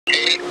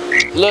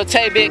Lil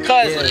Tay big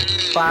cousin.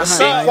 What's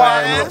up,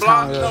 man?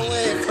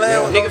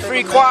 Nigga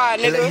free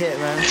quiet, nigga.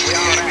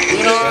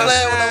 You know what I'm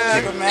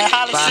saying? Man,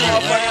 holla shit,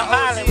 motherfucker.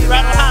 Holla. We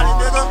right holla,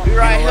 nigga. We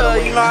right here,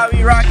 you know how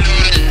we rockin'.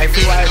 Hey,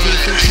 free YG,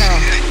 free Town,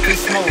 free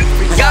Smoke,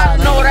 free You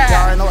gotta know that.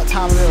 Y'all already know what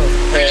time it is.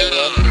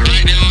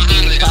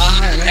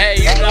 Hey,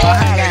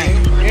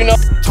 you know.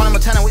 Tony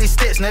Montana with these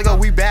sticks, nigga.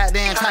 We back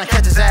then trying to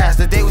catch his ass.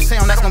 The day we see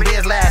him, that's gonna be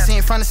his last. He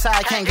in front of the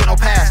side, can't get no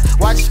pass.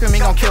 Watch you scream, he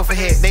gon' kill for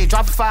hit. They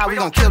drop a fire, we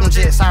gon' kill them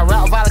jets. I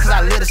rap violent cause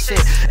I live the shit.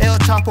 El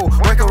Chapo,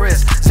 work a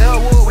wrist. Sell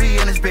wood, we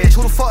in this bitch.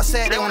 Who the fuck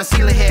said they wanna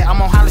see the head?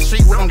 I'm on Holly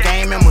Street with them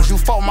gang members. You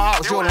fuck my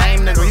ops, you a lame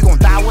nigga. You gon'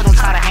 die with them,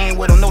 try to hang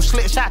with them. No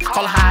slit shot,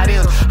 call it how it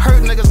is.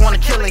 Hurt niggas wanna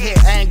kill a hit.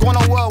 I ain't going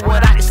nowhere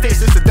without the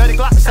sticks. It's a dirty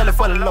Glock, sell it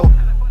for the low.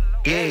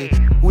 Yeah,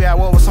 we at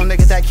war with some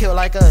niggas that kill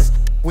like us.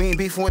 We ain't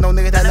beefing with no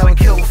niggas that never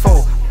killed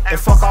before. And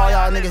fuck all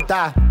y'all niggas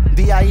die.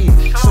 D.I.E.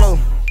 slow.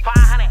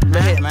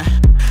 Let hit, man.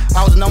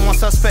 I was the #1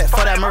 suspect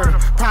for that murder.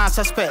 Prime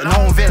suspect,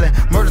 known villain.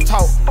 Murder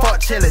talk, fuck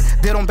chillin'.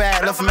 Did them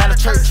bad, left them at the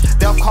church.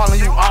 They'll calling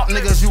you up,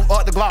 niggas. You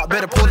up the Glock,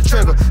 better pull the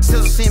trigger.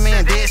 Still see me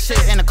and dead shit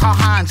in the car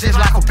hind just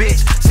like a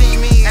bitch. See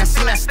me and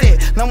see that stick.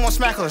 #1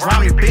 smackers,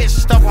 round me, bitch.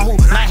 Stuck on who?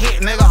 Not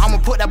hit, nigga. I'ma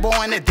put that boy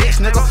in the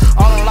ditch, nigga.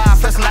 All on live,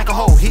 flexing like a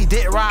hoe. He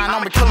did ride,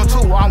 I'ma kill him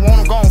too. I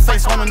want him gone,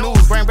 face on the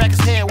news. Bring back his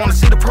head, wanna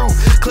see the proof.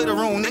 Clear the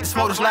room, niggas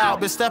smoke this loud.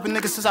 Been stepping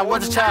niggas since I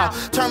was a child.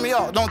 Turn me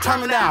up, don't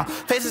turn me down.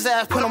 Face his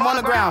ass, put him on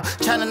the ground.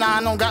 China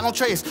 9 don't got no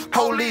trace.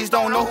 Police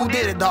don't know who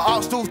did it. The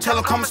ops do tell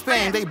them come and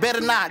spin. They better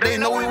not, they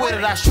know we with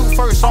it. I shoot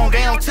first, on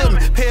game, don't tell me.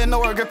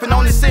 Paranoia gripping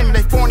on the sim.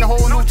 They formed a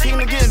whole new team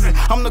against me.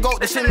 I'm the GOAT,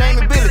 that shit name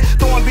me Billy.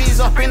 Throwing bees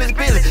up in his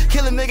billy.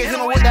 Kill a nigga, hit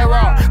him with that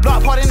rock.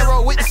 Block part in the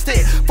road with the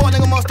stick. Fuck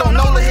nigga must don't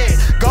know the head.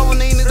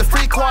 Governing is the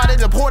free quad, they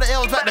deport the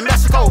L's back to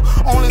Mexico.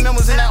 Only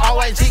members in that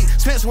all-white Jeep.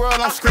 Spence world,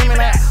 I'm screaming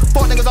at.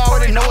 Fuck niggas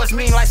already know it's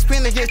mean. Like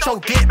spin to get your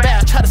get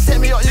back. Try to set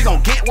me up, you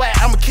gon' get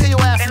whacked. I'ma kill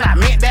your ass and I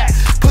meant that.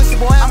 Pussy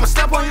boy, I'ma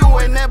step on you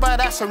and everybody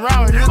that's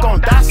around you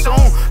gon' die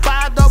soon.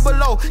 5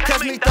 double O,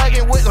 catch me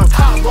thuggin' with them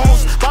top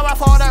goons. Bye-bye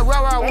for all that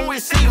rah-rah, when we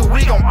see you,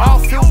 we gon' all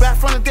feel back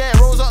from the dead.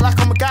 Rose up like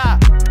I'm a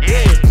god,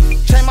 yeah.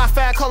 Change my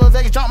fat color,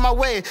 they jump my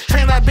way.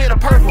 Change that bit of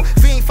purple.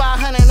 Fiend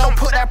 500, don't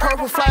put that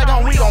purple flag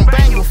on, we gon'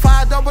 bang you.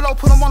 5 double O,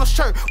 put them on a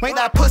shirt. Make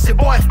that pussy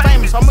boy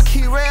famous. I'ma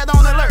keep red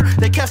on alert.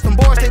 They catch them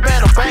boys, they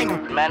better bang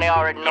them. Man, they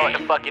already know what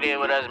the fuck it is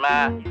with us,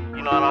 man.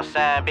 You know what I'm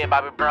saying? Big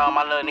Bobby Brown,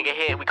 my little nigga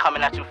head. We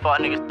coming at you fuck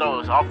niggas'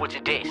 throats. Off with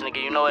your dicks,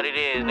 nigga. You know what it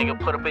is. Nigga,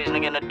 put a bitch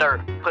nigga in the dirt.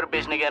 Put a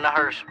bitch nigga in the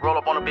hearse. Roll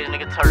up on a bitch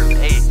nigga turf.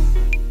 Hey.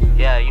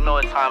 Yeah, you know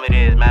what time it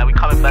is, man. We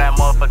coming for that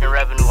motherfucking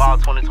revenue all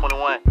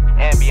 2021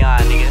 and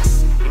beyond,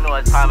 nigga. You know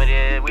what time it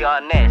is. We are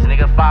next,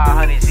 nigga.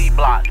 500 Z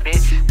block,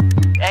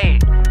 bitch. Hey.